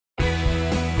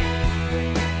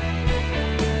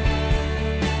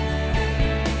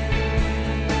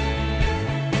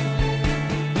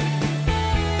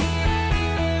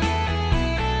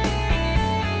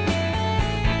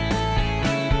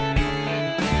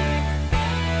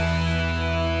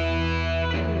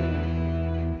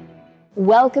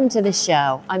Welcome to the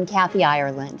show. I'm Kathy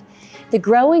Ireland. The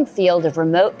growing field of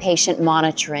remote patient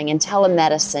monitoring and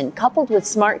telemedicine, coupled with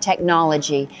smart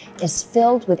technology, is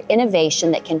filled with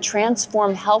innovation that can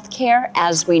transform healthcare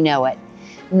as we know it.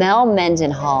 Mel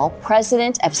Mendenhall,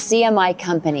 president of CMI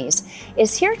Companies,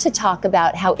 is here to talk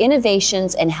about how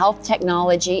innovations in health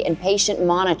technology and patient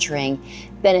monitoring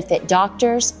benefit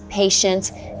doctors,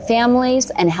 patients, families,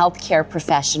 and healthcare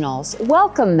professionals.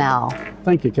 Welcome, Mel.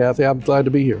 Thank you, Kathy. I'm glad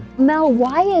to be here. Mel,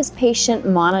 why is patient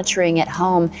monitoring at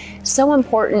home so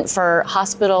important for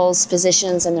hospitals,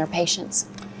 physicians, and their patients?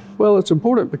 Well, it's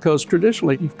important because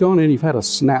traditionally you've gone in, you've had a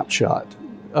snapshot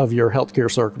of your healthcare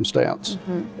circumstance.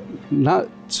 Not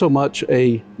so much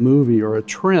a movie or a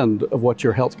trend of what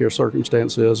your healthcare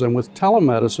circumstance is. And with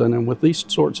telemedicine and with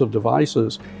these sorts of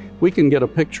devices, we can get a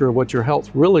picture of what your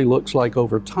health really looks like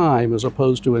over time as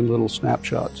opposed to in little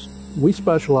snapshots. We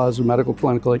specialize in medical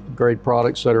clinical grade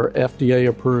products that are FDA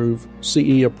approved,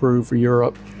 CE approved for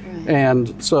Europe.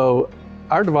 And so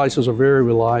our devices are very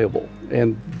reliable,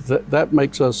 and that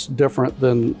makes us different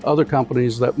than other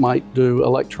companies that might do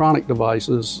electronic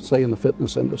devices, say in the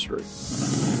fitness industry.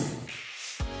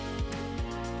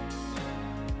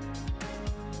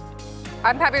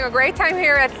 I'm having a great time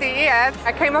here at CES.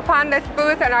 I came upon this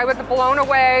booth and I was blown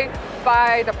away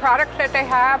by the products that they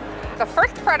have. The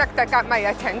first product that got my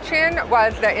attention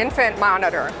was the infant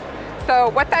monitor. So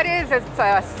what that is it's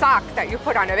a sock that you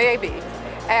put on a baby,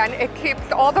 and it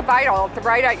keeps all the vitals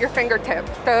right at your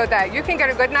fingertips so that you can get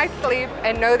a good night's sleep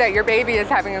and know that your baby is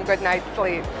having a good night's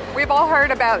sleep. We've all heard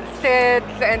about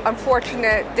SIDS and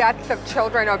unfortunate deaths of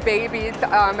children or babies,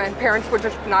 and parents were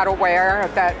just not aware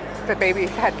that the baby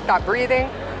had stopped breathing.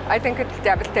 I think it's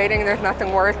devastating. There's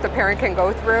nothing worse the parent can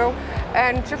go through.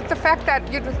 And just the fact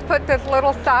that you just put this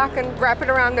little sock and wrap it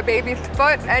around the baby's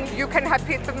foot and you can have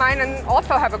peace of mind and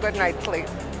also have a good night's sleep.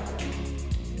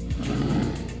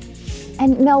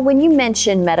 And Mel, when you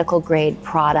mention medical grade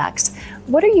products,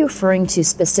 what are you referring to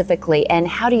specifically and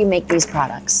how do you make these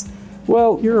products?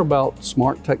 Well, you're about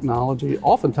smart technology.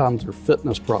 Oftentimes they're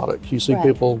fitness products. You see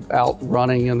people out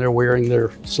running and they're wearing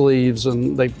their sleeves,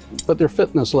 but they're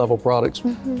fitness level products.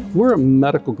 We're a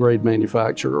medical grade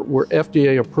manufacturer. We're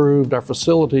FDA approved. Our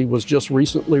facility was just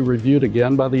recently reviewed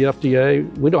again by the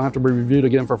FDA. We don't have to be reviewed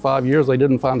again for 5 years. They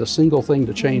didn't find a single thing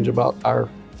to change about our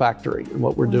factory and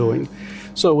what we're doing.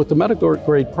 So with the medical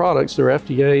grade products, they're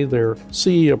FDA, they're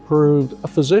CE approved. A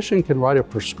physician can write a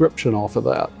prescription off of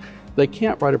that. They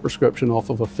can't write a prescription off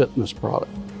of a fitness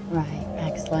product. Right,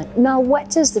 excellent. Mel, what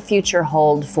does the future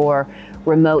hold for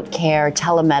remote care,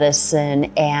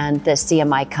 telemedicine, and the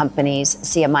CMI companies,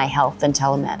 CMI Health and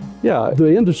Telemed? Yeah,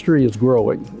 the industry is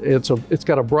growing. It's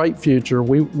got a bright future.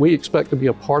 We expect to be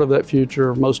a part of that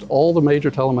future. Most all the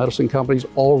major telemedicine companies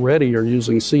already are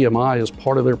using CMI as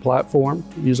part of their platform,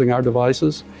 using our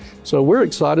devices. So we're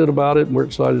excited about it, and we're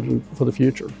excited for the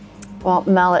future. Well,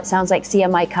 Mel, it sounds like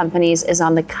CMI Companies is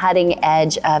on the cutting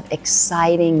edge of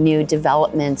exciting new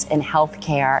developments in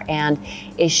healthcare and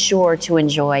is sure to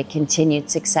enjoy continued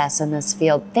success in this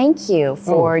field. Thank you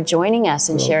for joining us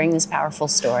and sharing this powerful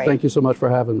story. Thank you so much for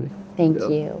having me. Thank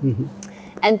you.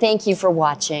 And thank you for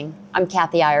watching. I'm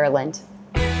Kathy Ireland.